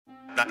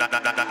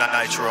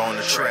Nitro on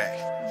the track.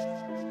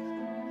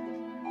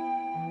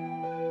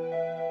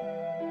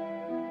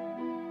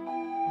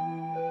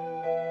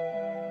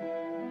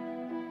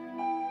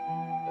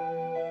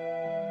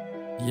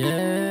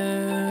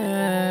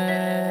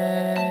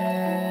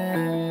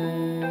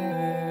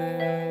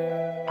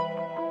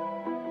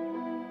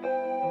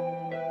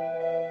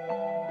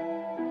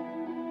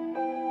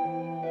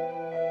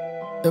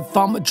 If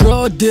I'm a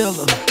drug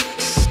dealer,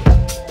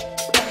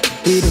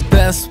 be the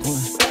best one.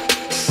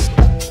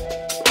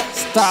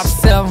 Stop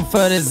selling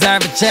for this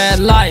average ass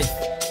life,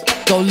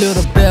 go live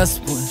the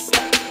best one.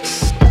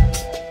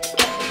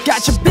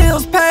 Got your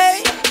bills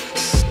paid,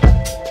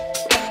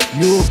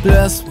 you a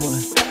blessed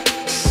one.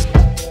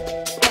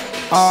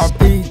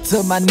 RP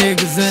to my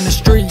niggas in the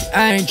street,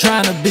 I ain't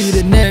tryna be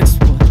the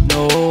next one.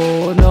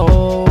 No,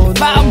 no,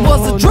 if I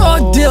was a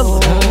drug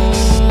dealer,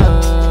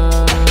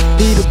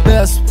 be the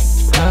best one.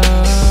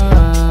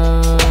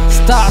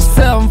 Stop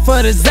selling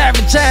for this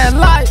average ass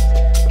life,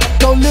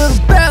 go live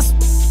the best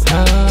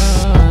one.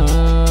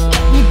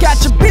 You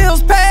got your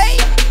bills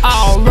paid,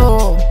 all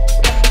love,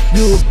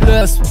 you a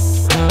blessed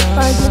one.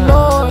 Thank you,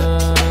 Lord.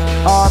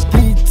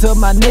 RP to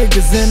my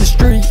niggas in the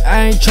street,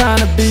 I ain't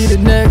tryna be the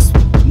next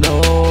one.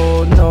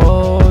 No,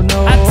 no,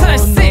 no. I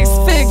touched 6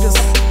 figures,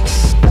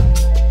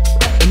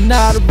 and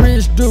now the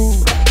rich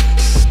dude.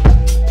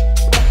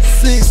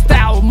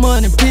 6,000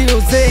 money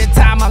pills every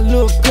time I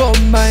look up,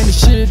 man, the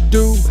shit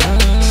do.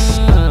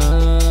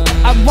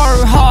 I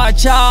work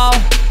hard, y'all,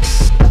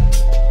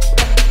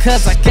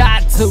 cause I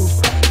got to.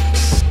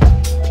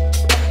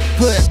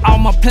 Put all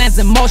my plans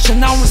in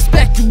motion, I don't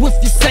respect you if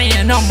you're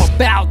saying I'm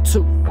about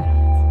to.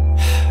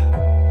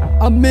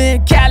 I'm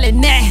in Cali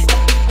now,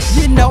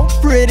 you know,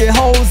 pretty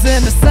hoes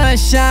in the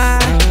sunshine.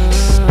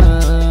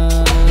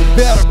 You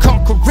better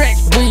come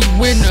correct when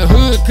you in the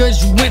hood,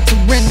 cause you went to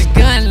rent the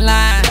gun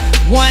line.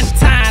 One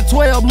time,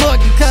 12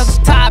 mugging cause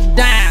I'm top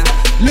down.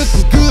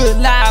 Looking good,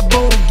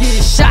 liable to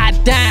get shot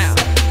down.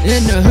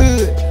 In the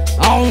hood,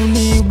 I don't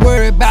even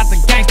worry about the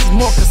gangsters,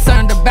 more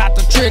concerned about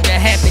the trigger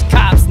happy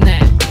cops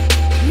now.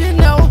 You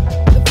know,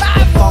 if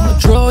I'm a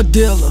drug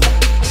dealer,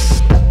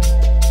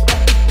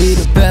 be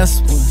the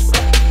best one.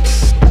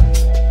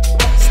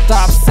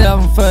 Stop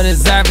selling for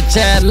this average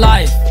ass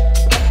life,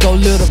 go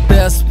live the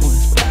best one.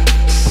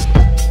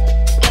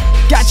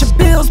 Got your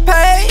bills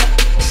paid,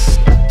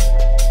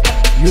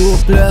 you a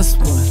blessed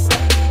one.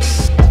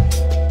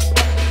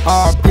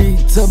 RP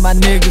to my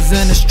niggas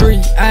in the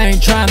street, I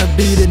ain't tryna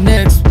be the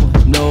next one.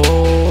 No,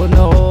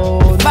 no,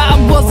 if I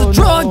was a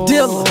drug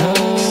dealer,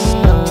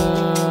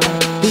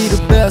 be the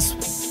best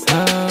one.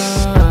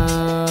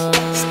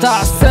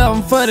 Stop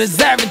selling for this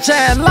average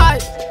ass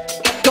life,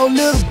 go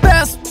live the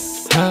best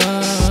one.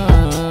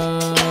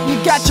 You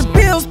got your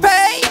bills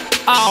paid,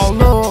 all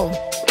love,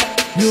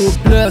 you a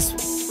blessed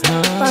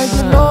one. Thank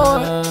you,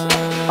 Lord.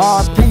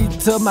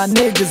 RP to my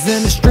niggas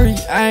in the street,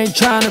 I ain't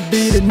tryna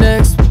be the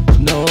next one.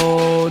 No,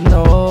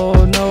 no,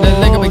 no.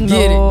 Look at me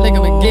get it, look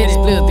at me get it.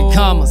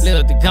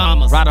 Split the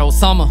commas, right old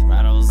summer.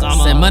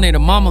 Send money to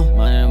mama.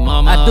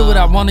 I do what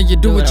I want, you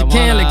do what you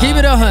can. Like keep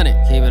it 100.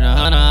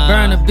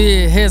 Burn the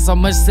beer, head so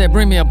much said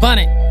bring me a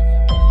bunny.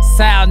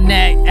 Sour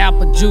neck,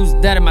 apple juice,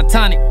 that in my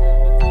tonic.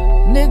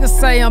 Niggas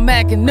say I'm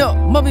acting up,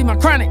 must be my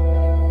chronic.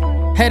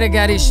 Hater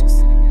got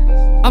issues,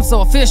 I'm so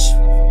official.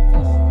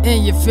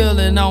 And you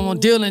feelin' I won't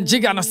dealin', G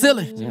got no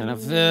ceiling.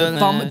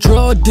 If I'm a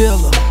drug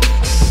dealer,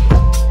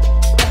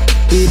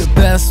 be the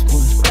best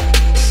one.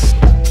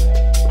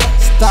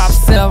 Stop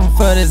selling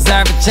for this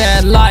average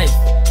ass life,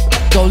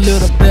 go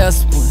live the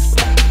best one.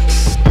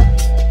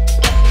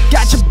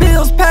 Got your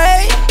bills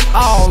paid,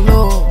 all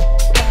love,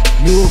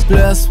 you a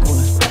blessed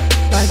one.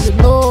 Thank you,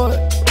 Lord.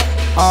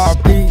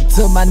 RP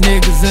to my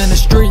niggas in the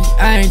street,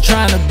 I ain't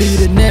tryna be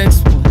the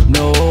next one.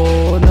 No,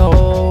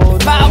 no,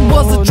 if I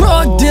was a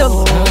drug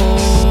dealer,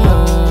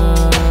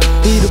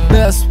 be the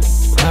best one.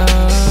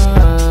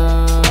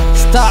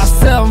 Stop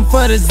selling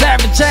for this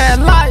average ass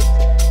life,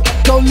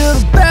 go live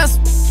the best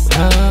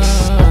one.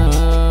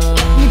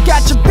 You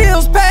got your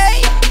bills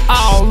paid,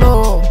 all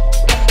love,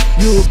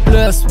 you a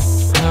blessed one.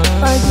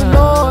 Thank you,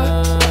 Lord.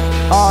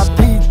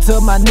 RP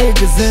to my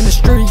niggas in the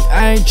street,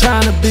 I ain't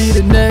tryna be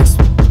the next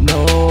one.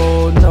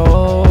 No,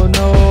 no,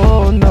 no.